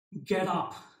Get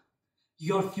up.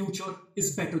 Your future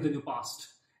is better than your past.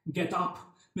 Get up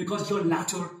because your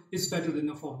latter is better than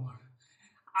your former.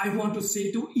 I want to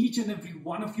say to each and every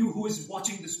one of you who is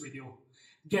watching this video,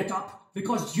 get up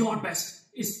because your best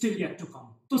is still yet to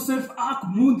come. तो सिर्फ आंख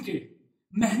मूंद के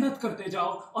मेहनत करते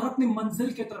जाओ और अपनी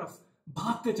मंजिल की तरफ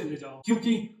भागते चले जाओ,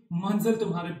 क्योंकि मंजिल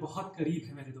तुम्हारे बहुत करीब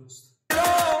है मेरे दोस्त।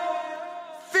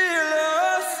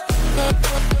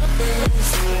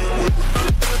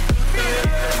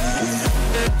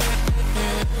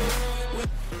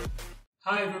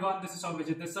 Hi everyone, this is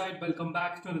Soumyajit this side. Welcome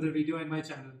back to another video in my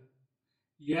channel.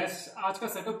 Yes, आज का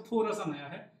सेटअप थोड़ा सा नया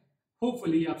है.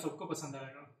 Hopefully आप सबको पसंद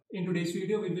आएगा. In today's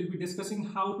video, we will be discussing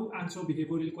how to answer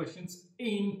behavioral questions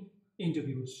in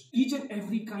interviews. Each and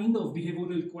every kind of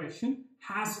behavioral question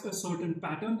has a certain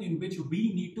pattern in which we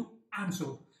need to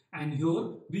answer. And here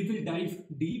we will dive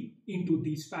deep into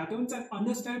these patterns and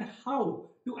understand how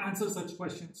to answer such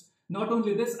questions. Not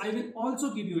only this, I will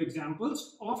also give you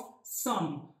examples of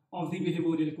some of the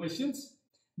behavioral questions.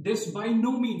 This by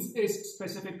no means is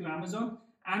specific to Amazon,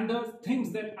 and the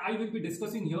things that I will be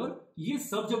discussing here, ये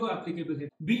सब जगह applicable है.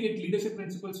 Be it leadership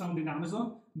principles found in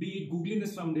Amazon, be it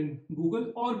Googleyness found in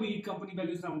Google, or be it company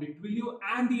values found in Twilio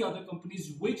and the other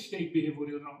companies which take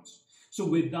behavioral rounds. So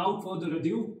without further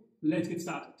ado, let's get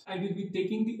started. I will be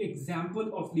taking the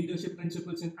example of leadership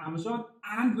principles in Amazon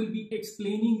and will be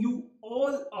explaining you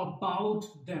all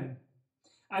about them.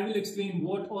 I will explain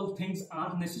what all things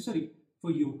are necessary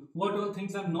for you, what all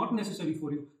things are not necessary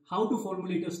for you, how to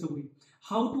formulate a story,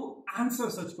 how to answer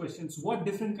such questions, what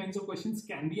different kinds of questions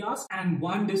can be asked. And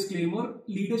one disclaimer,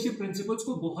 leadership principles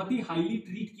को बहुत ही highly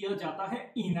treat किया जाता है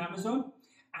in Amazon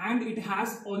and it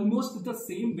has almost the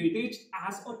same weightage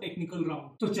as a technical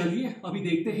round. तो चलिए अभी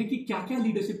देखते हैं कि क्या-क्या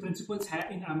leadership principles है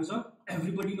in Amazon.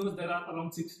 Everybody knows there are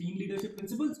around 16 leadership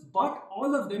principles, but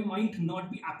all of them might not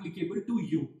be applicable to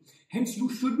you. Hence, you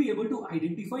should be able to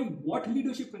identify what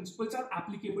leadership principles are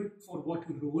applicable for what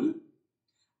role,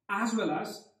 as well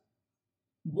as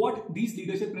what these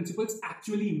leadership principles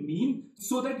actually mean,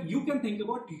 so that you can think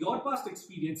about your past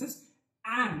experiences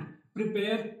and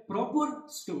prepare proper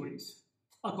stories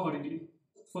accordingly.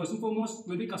 First and foremost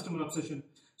will be customer obsession.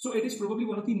 So it is probably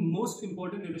one of the most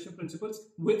important leadership principles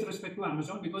with respect to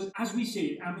Amazon, because as we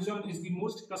say, Amazon is the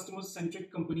most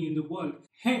customer-centric company in the world.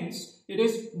 Hence, it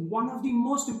is one of the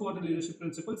most important leadership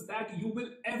principles that you will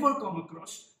ever come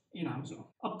across in Amazon.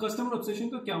 अब customer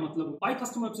obsession का क्या मतलब? By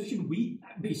customer obsession, we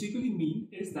basically mean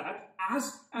is that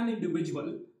as an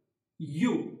individual,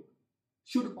 you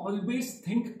should always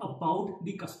think about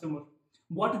the customer,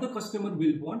 what the customer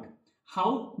will want,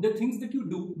 how the things that you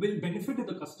do will benefit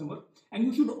the customer, and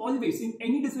you should always, in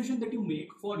any decision that you make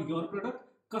for your product,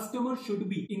 customer should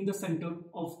be in the center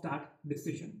of that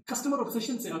decision. Customer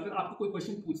obsession से अगर आपको कोई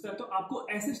question पूछता है तो आपको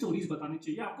ऐसे stories बताने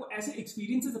चाहिए, आपको ऐसे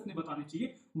एक्सपीरियंसेस अपने बताने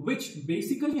चाहिए which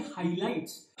basically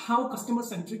highlights how customer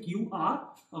centric you are,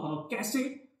 कैसे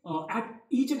at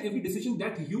each and every decision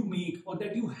that you make or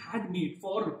that you had made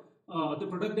for the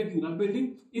product that you are building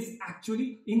is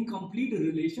actually in complete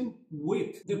relation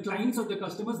with the clients or the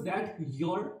customers that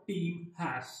your team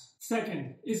has.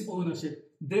 Second is ownership.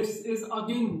 This is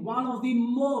again one of the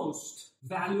most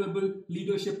valuable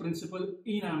leadership principle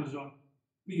in Amazon,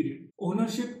 period.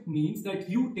 Ownership means that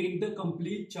you take the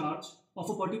complete charge of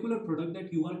a particular product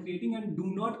that you are creating and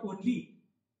do not only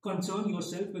concern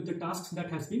yourself with the tasks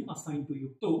that has been assigned to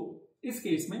you. So इस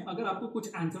case में अगर आपको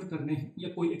कुछ answer करने हैं या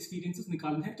कोई experiences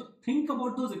निकालने हैं तो think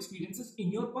about those experiences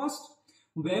in your past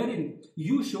wherein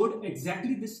you showed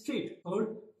exactly this trait.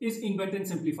 Third is invent and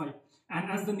simplify, and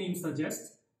as the name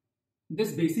suggests,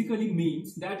 this basically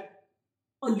means that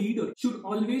a leader should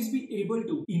always be able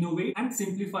to innovate and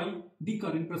simplify the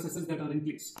current processes that are in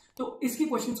place. तो इसके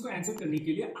questions को answer करने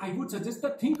के लिए I would suggest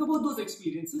that think about those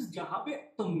experiences जहां पे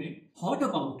तुमने thought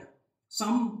about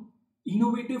some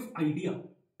innovative idea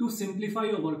to simplify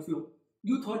your workflow.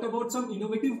 You thought about some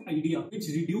innovative idea which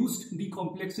reduced the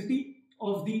complexity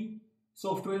of the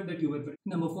software that you were building.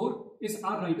 Number 4 is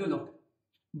R-Write a lot,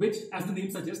 which as the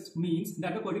name suggests means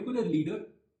that a particular leader,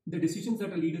 the decisions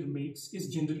that a leader makes is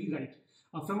generally right.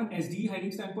 From an SDE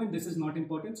hiring standpoint, this is not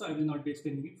important, so I will not be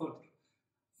explaining it further.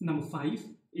 Number 5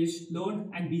 is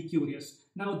learn and be curious.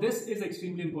 Now this is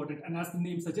extremely important, and as the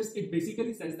name suggests, it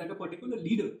basically says that a particular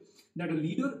leader, that a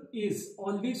leader is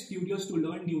always curious to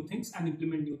learn new things and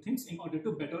implement new things in order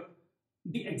to better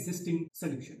the existing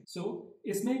solution. So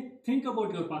इसमें think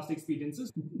about your past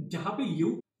experiences जहाँ पे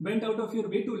you went out of your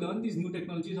way to learn these new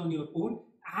technologies on your own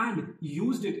and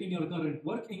used it in your current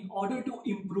work in order to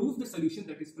improve the solution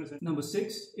that is present. Number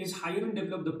 6 is hire and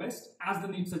develop the best. As the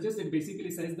name suggests, it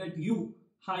basically says that you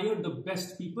hire the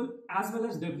best people as well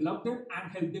as develop them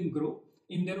and help them grow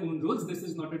in their own roles. This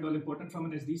is not at all important from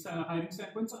an SD hiring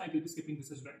standpoint, so I will be skipping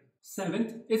this as well.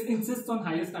 Seventh is insists on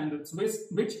higher standards,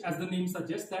 which as the name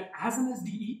suggests, that as an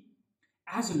SDE,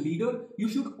 as a leader, you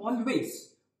should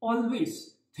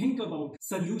always think about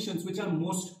solutions which are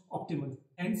most optimal.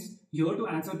 Hence, here to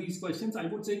answer these questions, I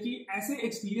would say कि ऐसे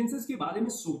experiences के बारे में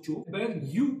सोचो where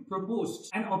you proposed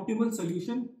an optimal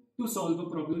solution to solve a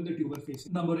problem that you were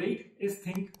facing. Number 8 is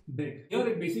think big. Here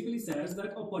it basically says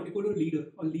that a particular leader,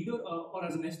 or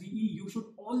as an SDE, you should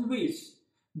always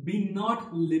be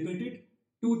not limited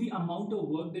to the amount of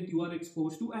work that you are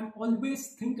exposed to, and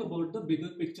always think about the bigger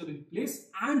picture in place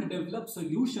and develop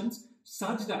solutions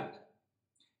such that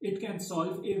it can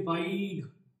solve a wide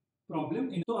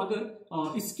problem. So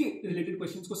अगर इसके related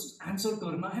questions को answer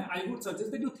करना है, I would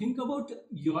suggest that you think about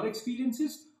your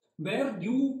experiences where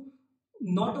you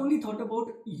not only thought about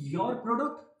your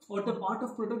product or the part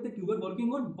of product that you were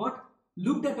working on, but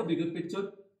looked at a bigger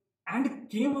picture and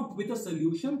came up with a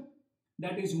solution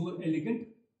that is more elegant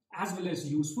as well as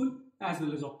useful as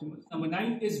well as optimal. Number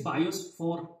 9 is bias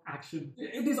for action.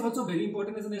 It is also very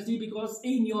important as an SD because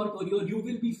in your career you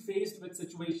will be faced with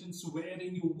situations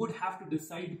wherein you would have to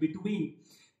decide between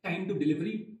time to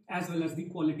delivery as well as the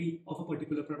quality of a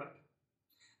particular product.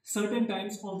 Certain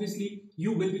times obviously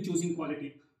you will be choosing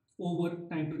quality over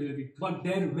time to delivery, but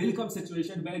there will come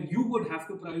situation where you would have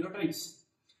to prioritize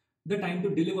the time to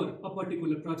deliver a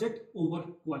particular project over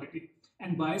quality,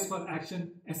 and bias for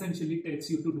action essentially tells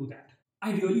you to do that.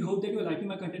 I really hope that you're liking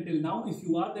my content till now. If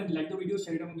you are, then like the video,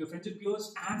 share it among your friends and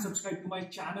peers, and subscribe to my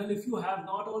channel if you have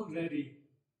not already.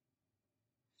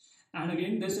 And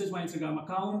again, this is my Instagram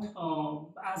account.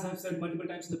 As I've said multiple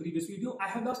times in the previous video, I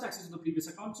have lost access to the previous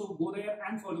account, so go there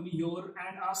and follow me here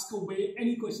and ask away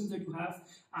any questions that you have.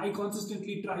 I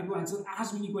consistently try to answer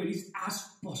as many queries as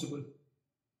possible.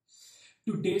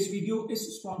 Today's video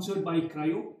is sponsored by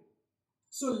CRIO.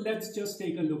 So let's just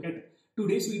take a look at it.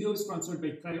 Today's video is sponsored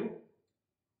by CRIO.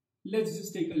 Let's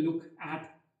just take a look at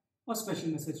a special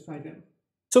message by them.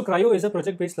 So CRIO is a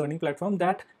project-based learning platform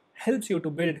that helps you to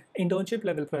build internship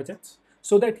level projects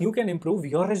so that you can improve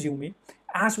your resume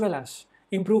as well as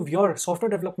improve your software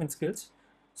development skills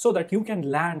so that you can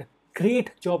land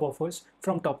great job offers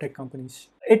from top tech companies.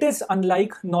 It is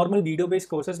unlike normal video-based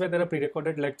courses where there are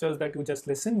pre-recorded lectures that you just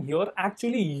listen. Here,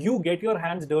 actually, you get your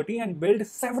hands dirty and build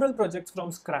several projects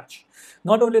from scratch.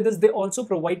 Not only this, they also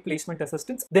provide placement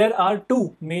assistance. There are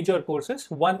two major courses.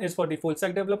 One is for the full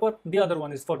stack developer. The other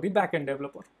one is for the backend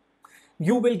developer.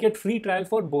 You will get free trial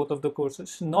for both of the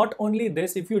courses. Not only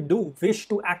this, if you do wish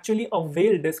to actually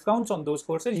avail discounts on those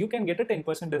courses, you can get a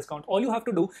 10% discount. All you have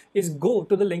to do is go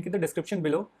to the link in the description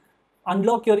below,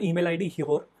 unlock your email ID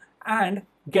here, and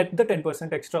get the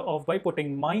 10% extra off by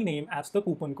putting my name as the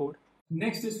coupon code.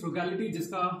 Next is frugality,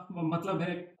 jiska matlab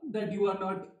hai that you are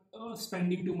not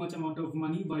spending too much amount of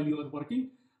money while you are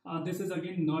working. This is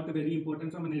again not very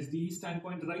important from an SDE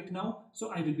standpoint right now,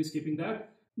 so I will be skipping that.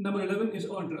 Number 11 is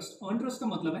earn trust. Earn trust का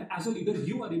मतलब है as a leader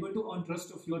you are able to earn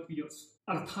trust of your peers.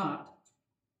 अर्थात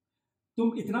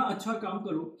तुम इतना अच्छा काम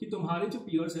करो कि तुम्हारे जो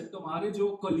peers है, तुम्हारे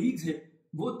जो colleagues है,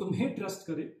 वो तुम्हें trust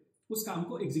करे उस काम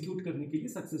को execute करने के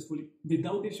लिए successfully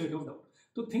without a shadow of doubt.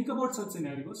 So think about such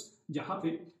scenarios जहाँ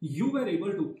पे you were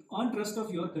able to earn trust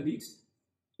of your colleagues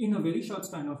in a very short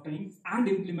span of time and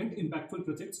implement impactful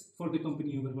projects for the company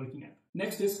you were working at.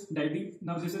 Next is dive deep.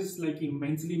 Now this is like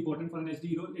immensely important for an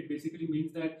SDE role. It basically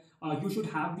means that you should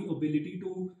have the ability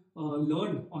to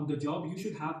learn on the job. You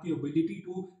should have the ability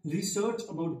to research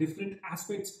about different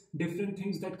aspects, different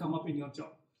things that come up in your job.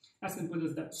 As simple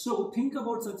as that. So think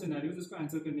about such scenarios. इसको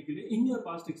answer करने के लिए in your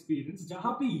past experience,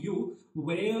 जहाँ पे you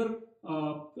were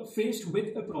faced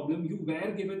with a problem, you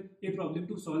were given a problem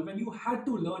to solve, and you had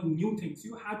to learn new things.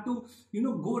 You had to,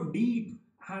 go deep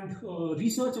and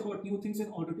research about new things in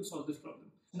order to solve this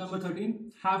problem. Number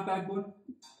 13, have backbone,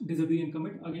 disagree and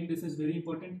commit. Again, this is very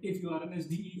important if you are an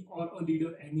SDE or a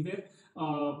leader anywhere.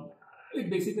 It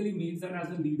basically means that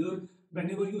as a leader,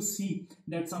 whenever you see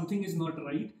that something is not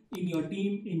right in your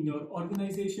team, in your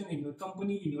organization, in your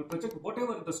company, in your project,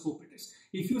 whatever the scope it is,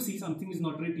 if you see something is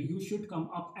not right, you should come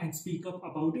up and speak up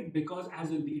about it, because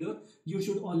as a leader, you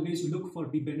should always look for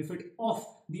the benefit of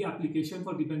the application,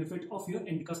 for the benefit of your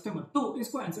end customer. तो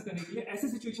इसको answer करने के लिए ऐसे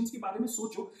situations के बारे में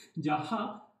सोचो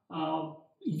जहाँ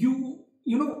you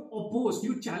opposed,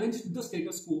 you challenged the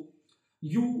status quo,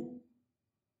 you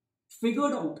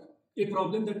figured out a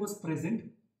problem that was present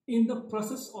in the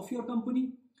process of your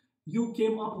company, you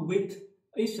came up with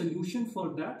a solution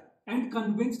for that and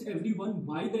convinced everyone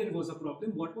why there was a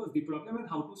problem, what was the problem, and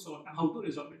how to solve, how to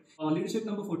resolve it. Leadership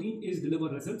number 14 is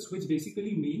deliver results, which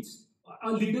basically means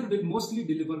a leader will mostly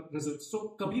deliver results.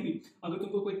 So कभी भी अगर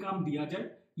तुमको कोई काम दिया जाए,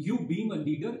 you being a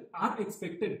leader are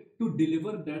expected to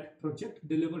deliver that project,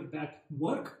 deliver that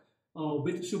work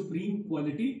with supreme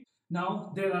quality.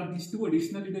 Now there are these two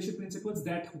additional leadership principles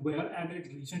that were added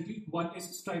recently. One is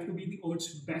strive to be the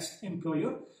world's best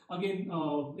employer. Again,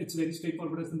 it's very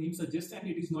straightforward as the name suggests, and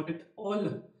it is not at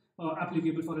all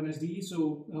applicable for an SDE,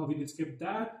 so we will skip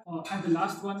that. And the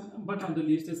last one, but on the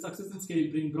list, is success and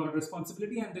scale bring broad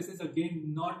responsibility, and this is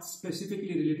again not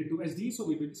specifically related to SDE, so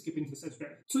we will be skipping this as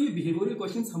well. So ये behavioral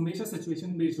questions हमेशा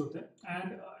situation based होते हैं,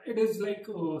 and it is like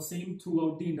same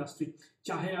throughout the industry.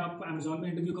 चाहे आप Amazon में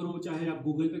interview करो, चाहे आप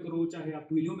Google पे करो, चाहे आप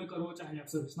Twilio में करो, चाहे आप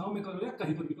ServiceNow में करो, या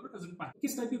कहीं पर भी करो, doesn't matter.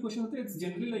 किस टाइप के क्वेश्चन होते हैं? It's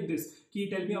generally like this कि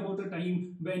tell me about a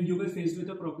time when you were faced with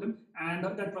a problem and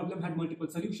that problem had multiple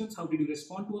solutions. How did you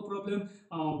respond to a problem?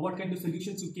 What kind of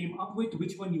solutions you came up with?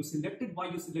 Which one you selected?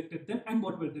 Why you selected them? And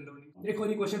what were the learning? एक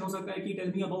और question हो सकता है कि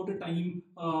tell me about a time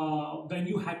when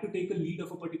you had to take a lead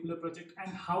of a particular project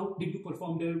and how did you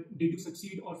perform there? Did you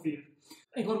succeed or fail?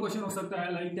 एक और question हो सकता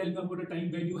है like tell me about a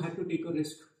time when you had to take a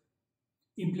risk,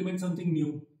 implement something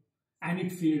new, and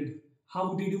it failed. How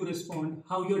did you respond?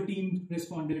 How your team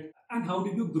responded? And how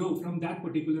did you grow from that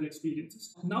particular experiences?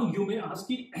 Now you may ask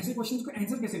कि ऐसे questions को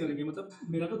answer कैसे करेंगे? मतलब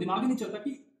मेरा तो दिमाग ही नहीं चलता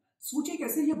कि सोचे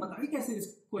कैसे या बताए कैसे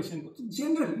इस question को. So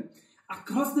generally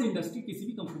across the industry किसी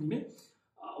भी company में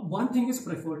one thing is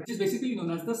preferred, which is basically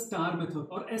known as the STAR method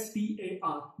or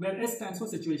STAR, where S stands for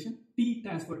situation, T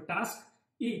stands for task,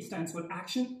 A stands for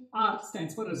action, R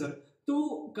stands for result. तो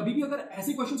कभी भी अगर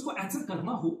ऐसे questions को answer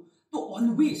करना हो तो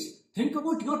always think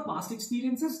about your past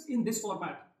experiences in this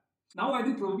format. Now I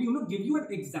will probably give you an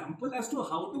example as to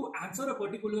how to answer a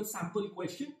particular sample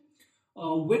question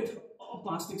with a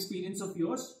past experience of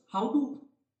yours, how to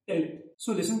tell it.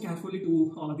 So listen carefully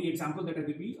to the example that I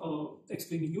will be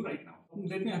explaining you right now.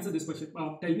 Let me answer this question.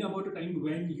 Tell me about a time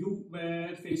when you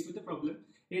were faced with a problem.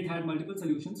 It had multiple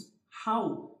solutions.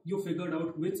 How you figured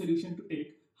out which solution to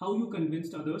take, how you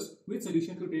convinced others which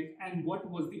solution to take, and what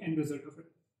was the end result of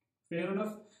it. Fair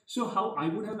enough? So how I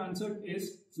would have answered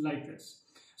is like this.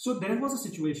 So there was a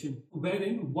situation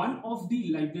wherein one of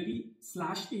the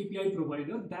library/API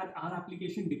provider that our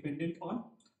application depended on,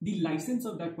 the license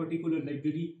of that particular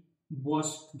library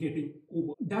was getting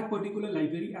over. That particular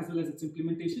library as well as its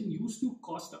implementation used to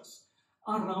cost us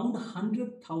around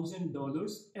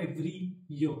 $100,000 every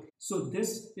year. So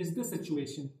this is the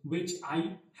situation which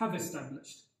I have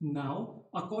established. Now,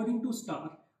 according to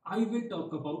STAR, I will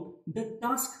talk about the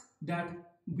task that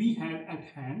we had at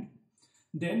hand.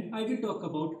 Then I will talk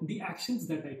about the actions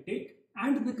that I take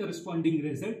and the corresponding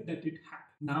result that it had.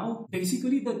 Now,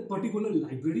 basically the particular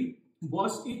library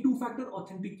was a two-factor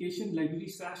authentication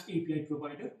library/API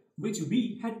provider which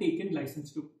we had taken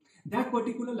license to. That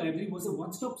particular library was a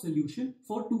one-stop solution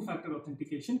for two-factor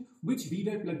authentication, which we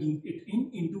were plugging it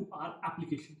into our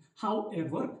application.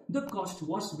 However, the cost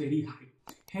was very high.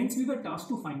 Hence, we were tasked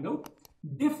to find out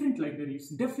different libraries,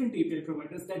 different API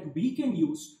providers that we can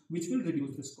use, which will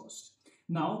reduce this cost.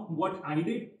 Now, what I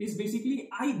did is basically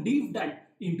I deep dive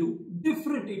into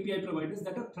different API providers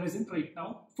that are present right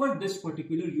now for this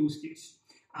particular use case.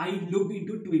 I looked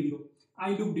into Twilio,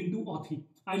 I looked into Authy,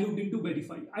 I looked into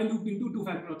Verify, I looked into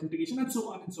two-factor authentication, and so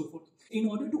on and so forth, in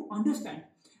order to understand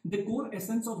the core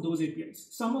essence of those APIs.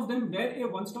 Some of them were a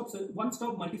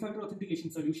one-stop multi-factor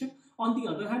authentication solution. On the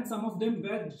other hand, some of them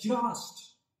were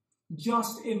just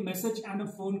a message and a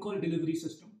phone call delivery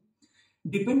system.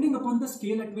 Depending upon the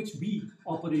scale at which we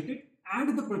operated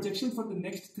and the projection for the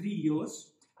next 3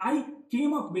 years, I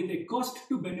came up with a cost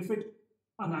to benefit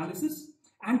analysis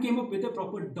and came up with a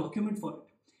proper document for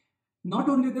it. Not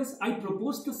only this, I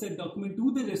proposed the said document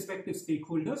to the respective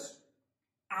stakeholders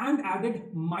and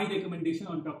added my recommendation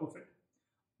on top of it,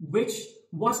 which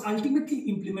was ultimately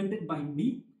implemented by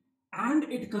me, and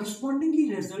it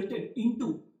correspondingly resulted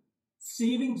into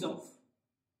savings of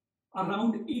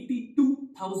around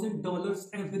 $82,000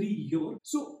 every year.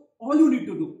 So all you need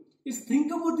to do is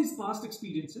think about these past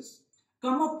experiences,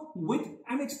 come up with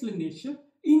an explanation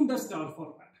in the STAR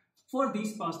format for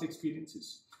these past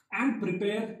experiences, and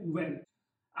prepare well.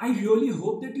 I really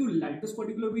hope that you liked this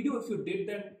particular video. If you did,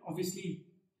 then obviously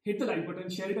hit the like button,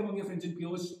 share it among your friends and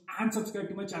peers, and subscribe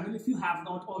to my channel if you have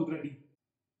not already.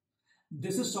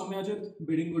 This is Soumyajit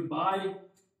bidding goodbye.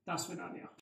 Das Vidania.